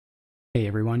Hey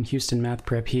everyone, Houston Math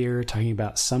Prep here, talking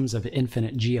about sums of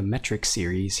infinite geometric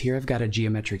series. Here I've got a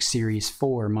geometric series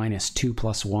 4 minus 2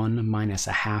 plus 1 minus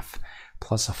a half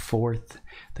plus a fourth.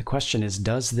 The question is,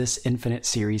 does this infinite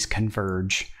series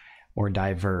converge or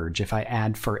diverge? If I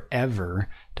add forever,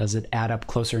 does it add up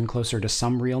closer and closer to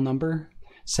some real number,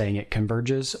 saying it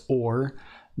converges, or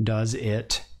does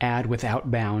it add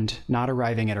without bound, not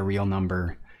arriving at a real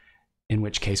number, in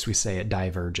which case we say it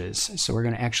diverges? So we're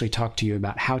going to actually talk to you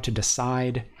about how to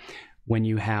decide when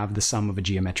you have the sum of a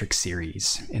geometric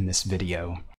series in this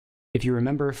video. If you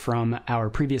remember from our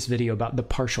previous video about the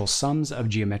partial sums of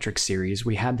geometric series,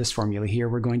 we had this formula here.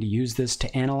 We're going to use this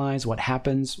to analyze what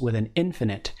happens with an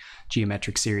infinite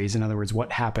geometric series. In other words,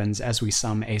 what happens as we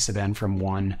sum a sub n from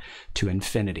 1 to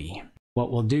infinity. What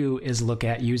we'll do is look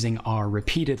at using r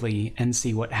repeatedly and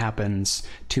see what happens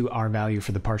to our value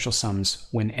for the partial sums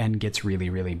when n gets really,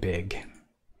 really big.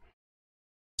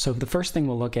 So the first thing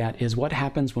we'll look at is what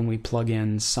happens when we plug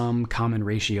in some common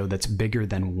ratio that's bigger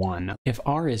than 1. If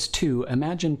r is 2,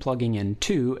 imagine plugging in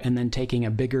 2 and then taking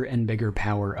a bigger and bigger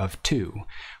power of 2.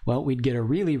 Well, we'd get a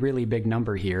really, really big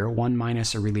number here, 1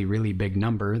 minus a really, really big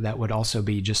number. That would also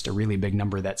be just a really big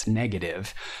number that's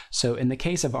negative. So in the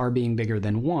case of r being bigger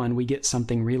than 1, we get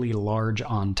something really large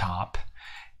on top.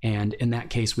 And in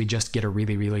that case, we just get a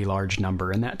really, really large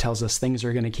number. And that tells us things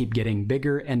are going to keep getting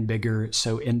bigger and bigger.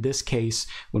 So in this case,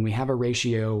 when we have a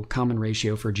ratio, common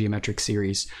ratio for a geometric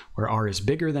series where r is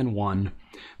bigger than 1,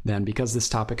 then because this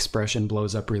top expression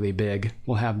blows up really big,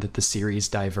 we'll have that the series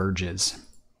diverges.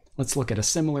 Let's look at a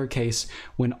similar case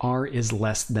when r is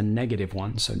less than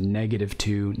 -1, so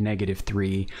 -2,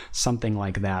 -3, something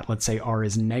like that. Let's say r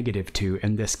is -2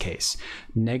 in this case.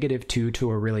 -2 to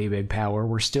a really big power,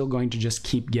 we're still going to just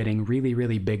keep getting really,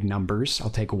 really big numbers. I'll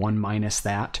take 1 minus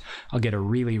that. I'll get a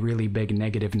really, really big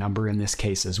negative number in this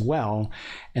case as well.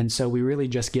 And so we really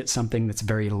just get something that's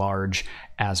very large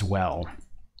as well.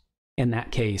 In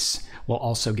that case, we'll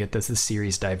also get that the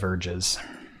series diverges.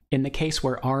 In the case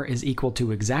where r is equal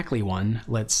to exactly 1,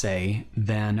 let's say,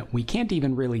 then we can't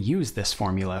even really use this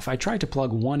formula. If I try to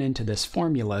plug 1 into this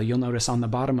formula, you'll notice on the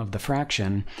bottom of the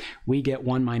fraction, we get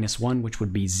 1 minus 1, which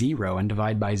would be 0, and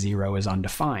divide by 0 is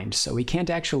undefined. So we can't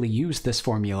actually use this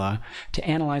formula to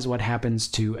analyze what happens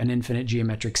to an infinite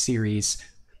geometric series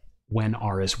when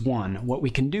r is 1. What we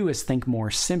can do is think more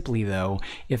simply though.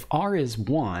 If r is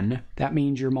 1, that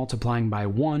means you're multiplying by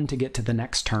 1 to get to the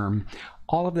next term.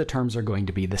 All of the terms are going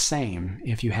to be the same.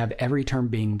 If you have every term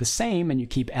being the same and you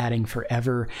keep adding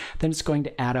forever, then it's going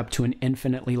to add up to an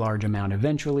infinitely large amount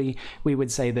eventually. We would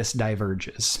say this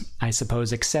diverges, I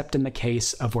suppose, except in the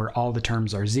case of where all the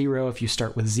terms are 0, if you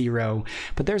start with 0.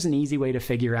 But there's an easy way to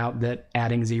figure out that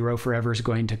adding 0 forever is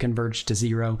going to converge to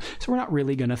 0. So we're not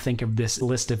really going to think of this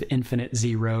list of infinite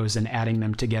zeros and adding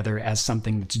them together as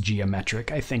something that's geometric,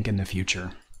 I think, in the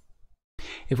future.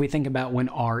 If we think about when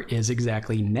r is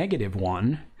exactly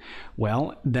 -1,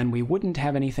 well, then we wouldn't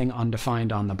have anything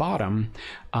undefined on the bottom,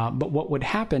 but what would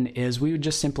happen is we would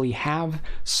just simply have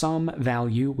some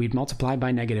value. We'd multiply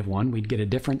by -1, we'd get a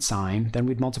different sign, then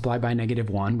we'd multiply by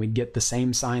 -1, we'd get the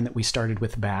same sign that we started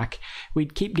with back.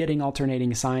 We'd keep getting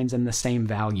alternating signs and the same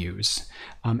values.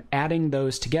 Adding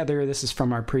those together, this is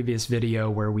from our previous video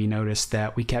where we noticed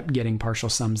that we kept getting partial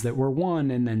sums that were 1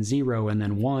 and then 0 and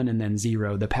then 1 and then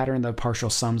 0. The pattern of the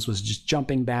partial sums was just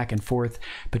jumping back and forth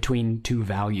between two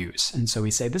values. And so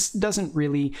we say this doesn't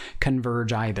really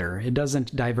converge either. It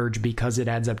doesn't diverge because it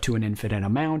adds up to an infinite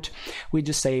amount. We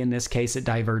just say in this case it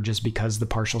diverges because the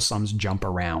partial sums jump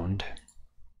around.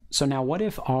 So now what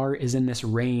if r is in this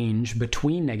range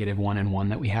between -1 and 1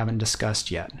 that we haven't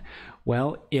discussed yet?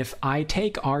 Well, if I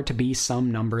take r to be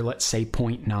some number, let's say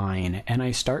 0.9, and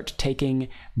I start taking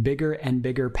bigger and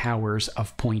bigger powers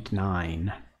of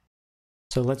 0.9.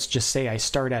 So let's just say I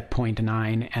start at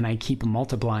 0.9 and I keep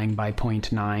multiplying by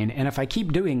 0.9, and if I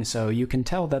keep doing so, you can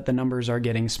tell that the numbers are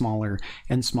getting smaller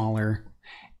and smaller.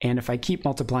 And if I keep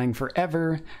multiplying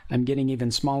forever, I'm getting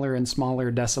even smaller and smaller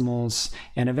decimals,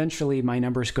 and eventually my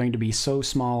number is going to be so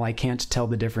small I can't tell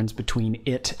the difference between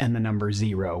it and the number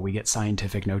 0. We get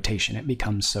scientific notation. It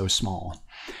becomes so small.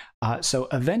 So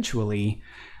eventually,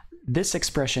 this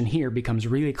expression here becomes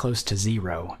really close to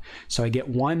 0. So I get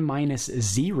 1 minus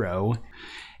 0,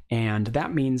 and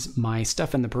that means my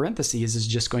stuff in the parentheses is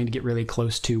just going to get really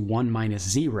close to 1 minus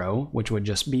 0, which would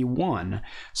just be 1.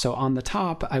 So on the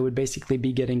top, I would basically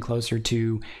be getting closer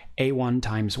to a1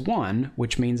 times 1,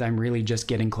 which means I'm really just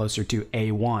getting closer to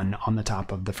a1 on the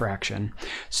top of the fraction.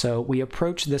 So we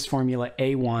approach this formula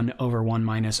a1 over 1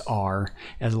 minus r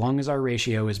as long as our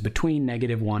ratio is between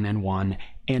 -1 and 1,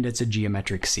 and it's a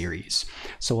geometric series.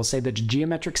 So we'll say that the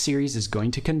geometric series is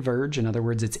going to converge. In other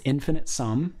words, its infinite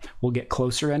sum will get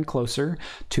closer and closer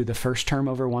to the first term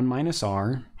over 1 minus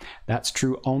r. That's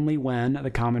true only when the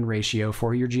common ratio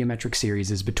for your geometric series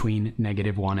is between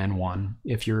 -1 and 1.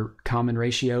 If your common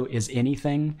ratio is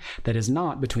anything that is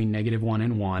not between -1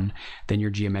 and 1, then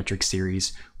your geometric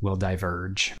series will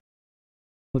diverge.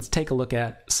 Let's take a look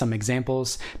at some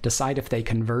examples, decide if they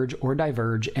converge or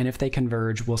diverge, and if they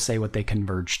converge, we'll say what they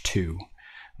converge to.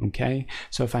 Okay,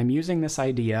 so if I'm using this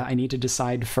idea, I need to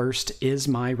decide first, is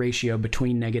my ratio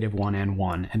between -1 and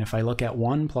 1? And if I look at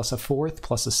 1 plus a fourth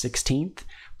plus a 16th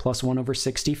plus 1 over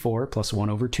 64 plus 1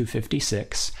 over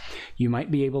 256, you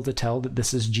might be able to tell that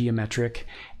this is geometric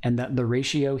and that the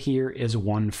ratio here is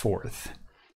 1/4.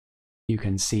 You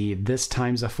can see this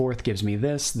times a fourth gives me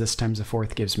this times a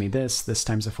fourth gives me this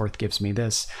times a fourth gives me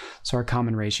this. So our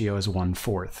common ratio is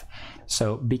 1/4.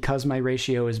 So because my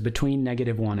ratio is between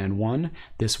 -1 and 1,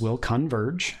 this will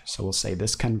converge. So we'll say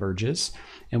this converges.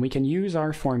 And we can use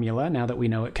our formula, now that we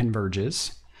know it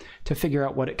converges, to figure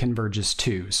out what it converges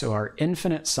to. So our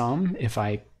infinite sum, if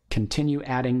I continue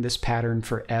adding this pattern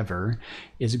forever,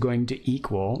 is going to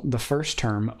equal the first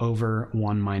term over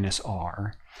 1 minus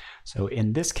r. So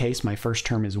in this case, my first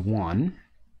term is 1,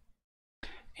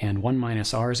 and 1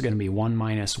 minus r is going to be 1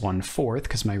 minus 1/4,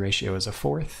 because my ratio is a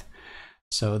fourth.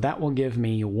 So that will give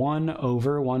me 1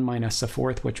 over 1 minus a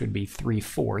fourth, which would be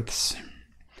 3/4.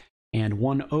 And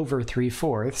 1 over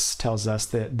 3/4 tells us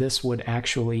that this would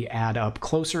actually add up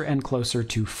closer and closer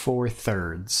to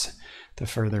 4/3 the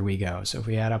further we go. So if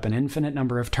we add up an infinite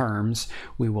number of terms,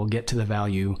 we will get to the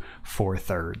value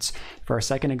 4/3. For our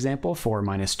second example, 4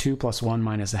 minus 2 plus 1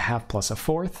 minus a half plus a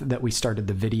fourth that we started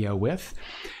the video with,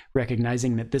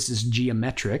 recognizing that this is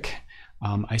geometric,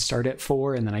 I start at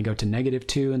 4 and then I go to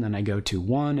 -2 and then I go to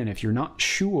 1. And if you're not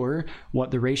sure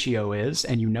what the ratio is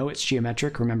and you know it's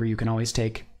geometric, remember you can always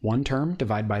take one term,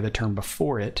 divide by the term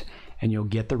before it, and you'll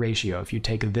get the ratio. If you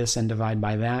take this and divide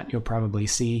by that, you'll probably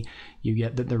see you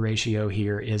get that the ratio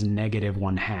here is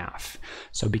 -1/2.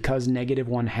 So because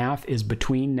 -1/2 is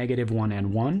between -1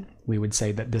 and 1, we would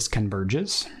say that this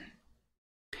converges.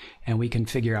 And we can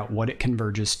figure out what it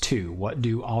converges to. What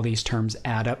do all these terms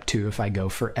add up to if I go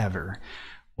forever?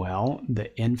 Well,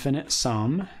 the infinite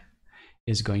sum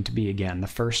is going to be, again, the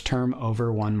first term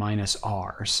over 1 minus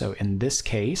r. So in this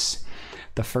case,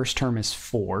 the first term is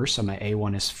 4, so my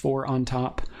a1 is 4 on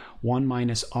top. 1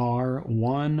 minus r,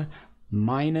 1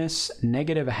 minus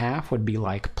 -1/2 would be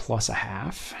like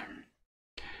 +1/2.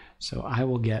 So I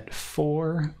will get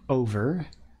 4 over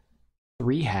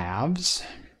 3/2.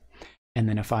 And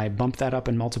then if I bump that up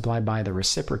and multiply by the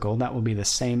reciprocal, that will be the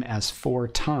same as 4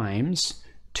 times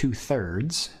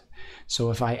 2/3.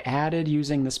 So if I added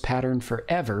using this pattern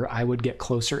forever, I would get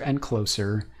closer and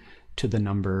closer to the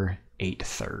number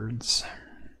 8/3.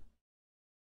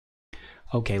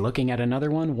 Okay, looking at another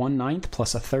one, 1/9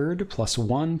 plus a third plus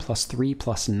 1 plus 3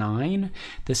 plus 9.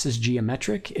 This is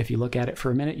geometric. If you look at it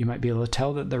for a minute, you might be able to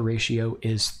tell that the ratio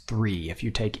is 3. If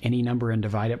you take any number and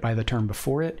divide it by the term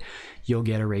before it, you'll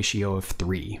get a ratio of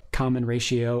 3. Common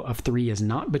ratio of 3 is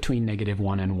not between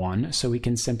 -1 and 1, so we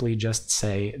can simply just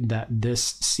say that this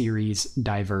series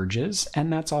diverges,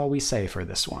 and that's all we say for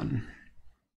this one.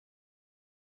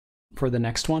 For the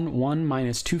next one, 1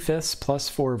 minus 2/5 plus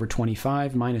 4 over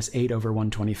 25 minus 8 over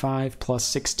 125 plus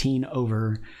 16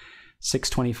 over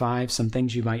 625. Some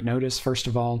things you might notice. First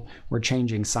of all, we're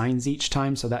changing signs each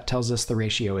time, so that tells us the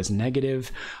ratio is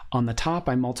negative. On the top,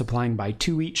 I'm multiplying by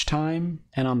 2 each time,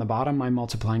 and on the bottom, I'm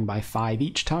multiplying by 5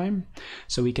 each time.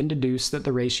 So we can deduce that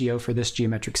the ratio for this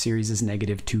geometric series is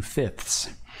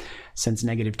 -2/5. Since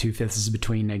 -2/5 is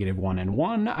between -1 and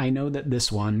 1, I know that this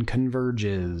one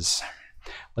converges.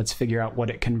 Let's figure out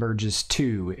what it converges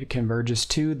to. It converges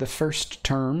to the first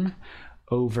term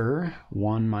over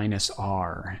 1 minus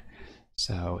r.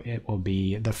 So it will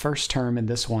be, the first term in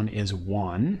this one is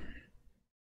 1.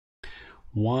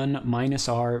 1 minus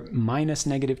r minus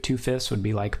 -2/5 would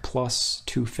be like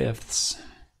 +2/5.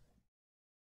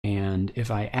 And if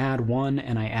I add 1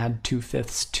 and I add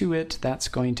 2/5 to it, that's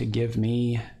going to give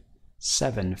me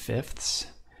 7/5.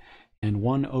 And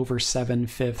 1 over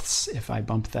 7/5, if I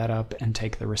bump that up and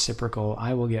take the reciprocal,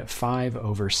 I will get 5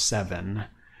 over 7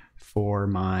 for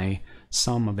my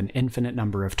sum of an infinite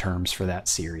number of terms for that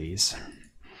series.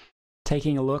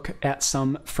 Taking a look at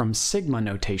some from sigma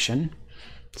notation.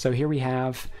 So here we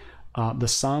have the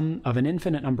sum of an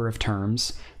infinite number of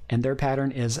terms, and their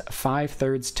pattern is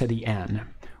 5/3 to the n.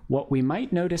 What we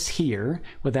might notice here,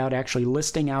 without actually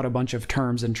listing out a bunch of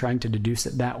terms and trying to deduce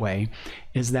it that way,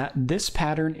 is that this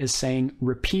pattern is saying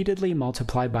repeatedly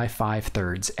multiply by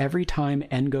 5/3. Every time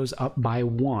n goes up by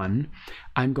 1,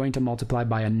 I'm going to multiply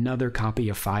by another copy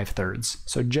of 5/3.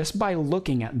 So just by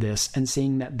looking at this and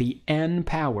seeing that the n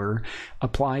power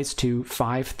applies to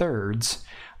 5/3,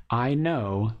 I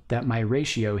know that my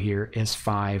ratio here is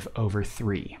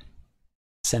 5/3.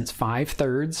 Since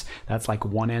 5/3, that's like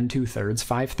 1 and 2/3,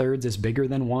 5/3 is bigger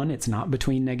than 1, it's not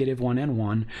between -1 and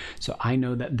 1, so I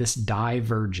know that this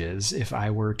diverges if I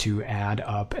were to add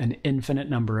up an infinite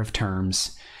number of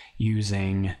terms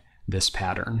using this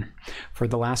pattern. For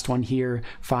the last one here,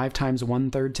 5 times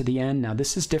 1/3 to the n. Now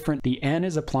this is different. The n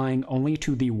is applying only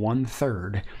to the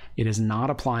 1/3. It is not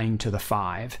applying to the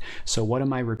 5. So what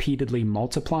am I repeatedly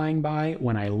multiplying by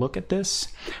when I look at this?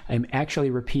 I'm actually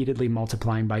repeatedly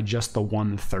multiplying by just the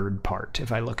 1/3 part if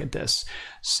I look at this.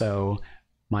 So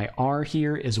my r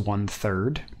here is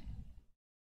 1/3.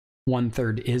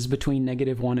 1/3 is between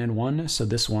 -1 and 1, so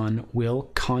this one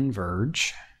will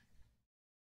converge.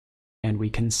 And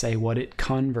we can say what it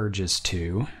converges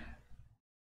to.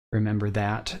 Remember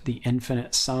that the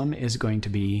infinite sum is going to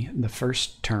be the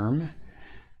first term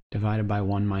divided by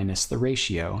 1 minus the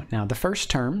ratio. Now the first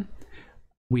term,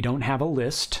 we don't have a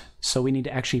list, so we need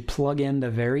to actually plug in the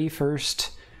very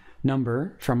first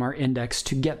number from our index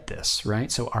to get this,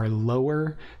 right? So our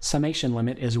lower summation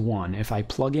limit is 1. If I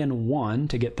plug in 1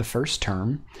 to get the first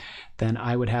term, then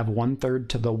I would have 1/3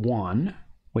 to the 1,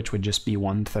 which would just be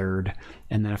 1/3.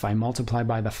 And then if I multiply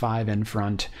by the 5 in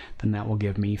front, then that will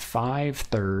give me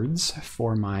 5/3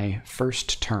 for my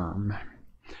first term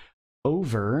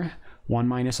over 1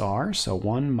 minus r, so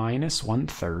 1 minus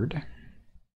 1/3.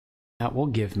 That will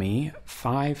give me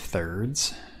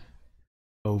 5/3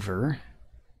 over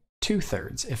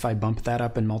 2/3. If I bump that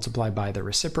up and multiply by the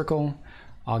reciprocal,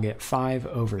 I'll get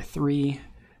 5/3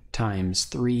 times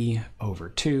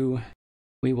 3/2.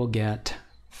 We will get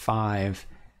 5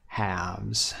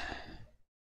 halves.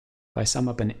 If I sum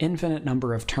up an infinite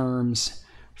number of terms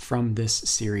from this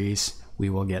series, we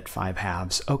will get 5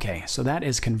 halves. Okay, so that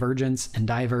is convergence and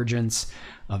divergence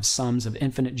of sums of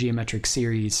infinite geometric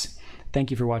series.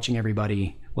 Thank you for watching,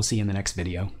 everybody. We'll see you in the next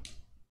video.